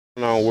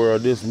On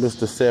world, this is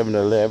Mr.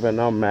 7-Eleven.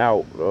 I'm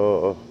out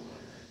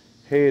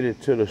headed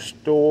to the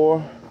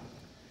store,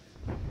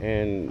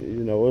 and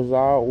it's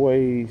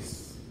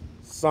always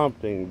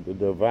something the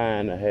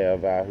divine to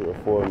have out here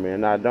for me.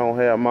 And I don't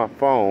have my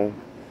phone.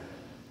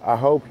 I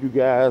hope you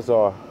guys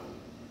are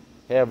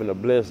having a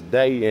blessed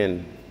day.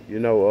 And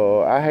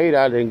I hate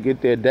I didn't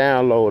get that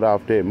download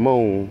off that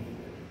moon,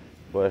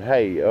 but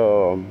hey,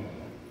 oh,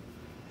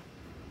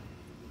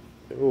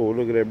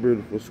 look at that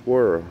beautiful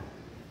squirrel.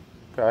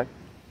 Okay.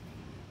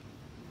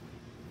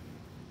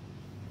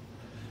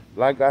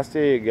 Like I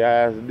said,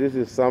 guys, this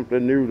is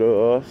something new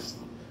to us.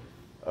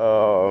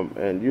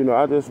 And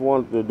I just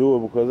wanted to do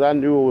it because I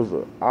knew it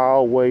was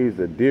always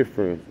a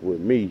difference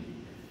with me.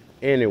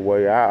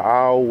 Anyway, I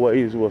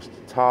always was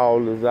the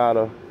tallest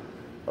out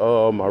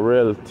of my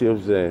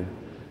relatives, and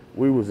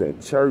we was in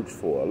church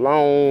for a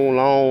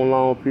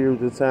long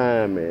period of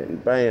time,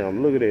 and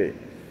bam, look at that.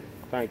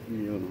 Thank you,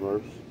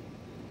 universe.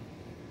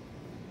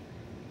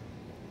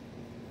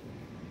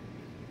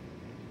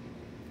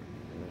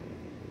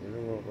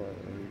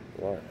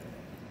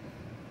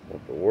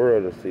 Want the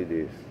world to see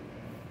this.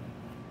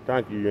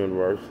 Thank you,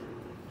 universe.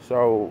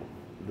 So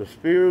the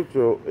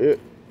spiritual, it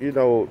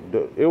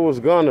was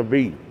gonna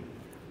be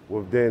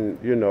within,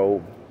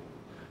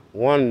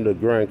 one of the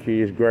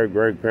grandkids, great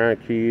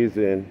grandkids,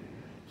 and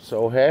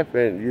so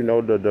happened,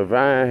 the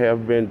divine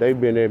they've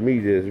been at me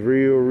just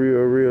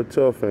real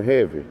tough and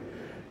heavy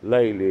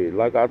lately.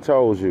 Like I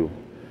told you,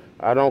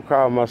 I don't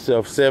call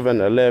myself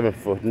 7-11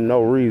 for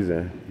no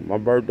reason. My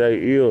birthday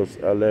is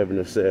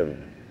 11/7,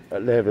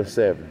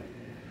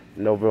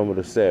 November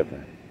the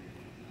 7th.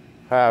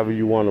 However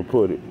you want to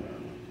put it.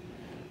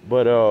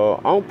 But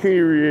I'm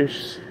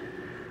curious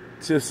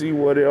to see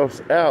what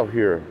else out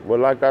here. But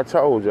like I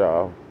told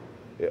y'all,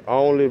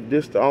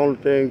 this the only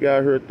thing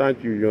out here.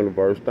 Thank you,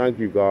 universe. Thank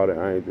you, God and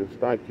angels.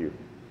 Thank you.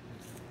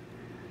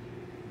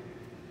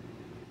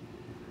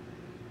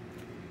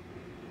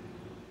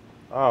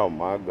 Oh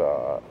my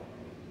God.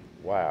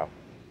 Wow.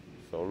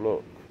 So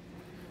look.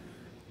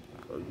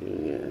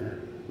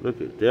 Again. Look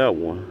at that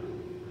one.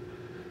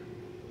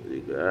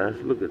 You guys,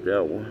 look at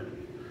that one.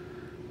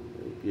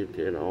 Let me get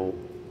that on.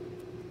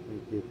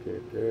 Let me get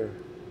that there.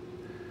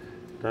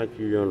 Thank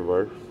you,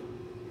 universe.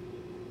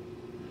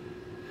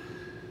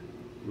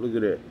 Look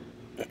at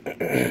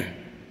that.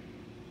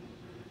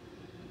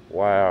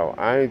 Wow,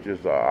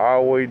 angels are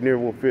always near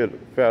with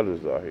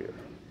feathers out here.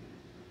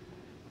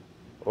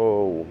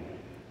 Oh,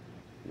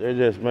 they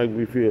just make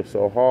me feel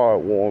so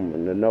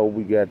heartwarming to know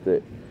we got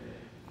the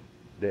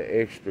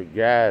extra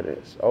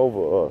guidance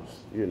over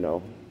us,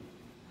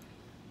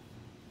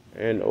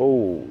 And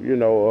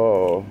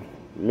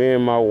me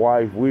and my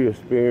wife, we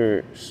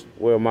experienced,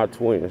 my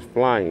twins,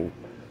 Flame,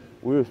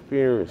 we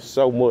experienced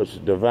so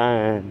much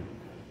divine,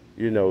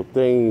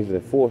 things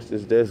and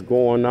forces that's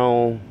going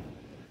on.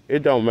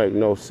 It don't make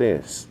no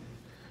sense.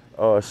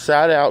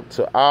 Shout out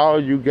to all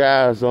you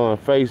guys on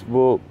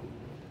Facebook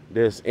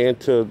that's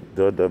into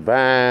the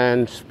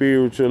divine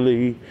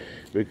spiritually,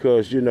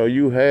 because,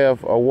 you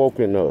have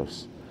awoken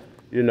us.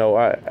 It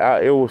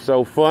was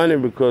so funny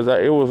because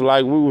it was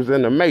like we was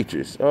in the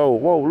Matrix. Oh,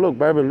 whoa, look,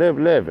 baby,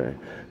 11,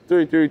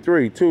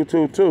 333,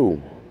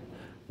 222,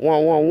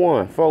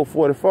 111,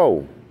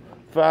 444,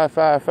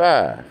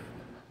 555.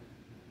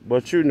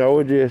 But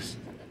it just,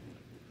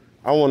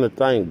 I want to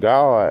thank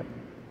God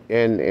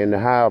and the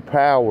higher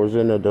powers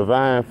and the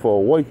divine for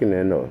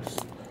awakening us.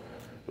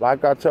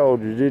 Like I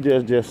told you,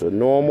 it's just a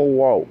normal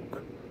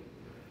walk.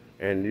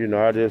 And,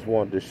 I just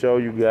wanted to show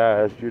you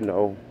guys,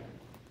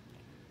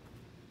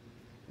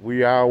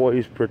 we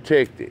always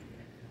protected,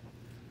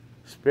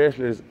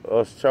 especially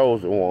us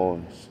chosen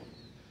ones,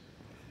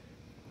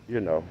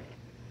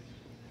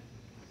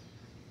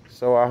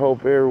 So I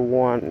hope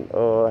everyone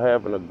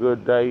having a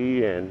good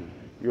day, and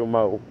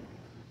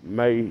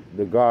may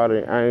the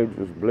guardian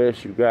angels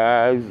bless you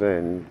guys,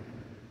 and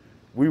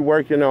we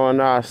working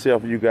on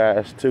ourselves, you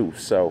guys too.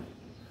 So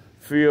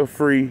feel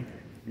free,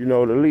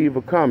 to leave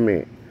a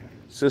comment,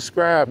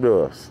 subscribe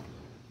to us.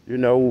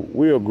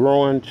 We're a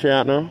growing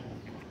channel.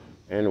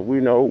 And we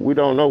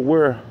don't know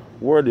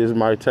where this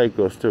might take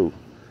us to.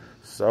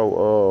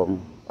 So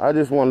I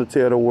just want to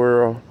tell the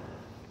world,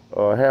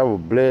 have a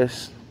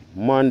blessed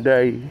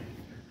Monday.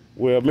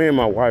 Well, me and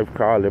my wife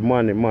call it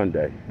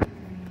Monday.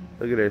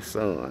 Look at that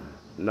sun.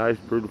 Nice,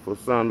 beautiful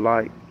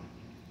sunlight.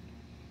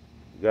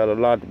 Got a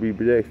lot to be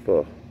blessed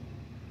for.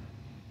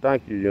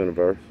 Thank you,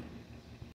 universe.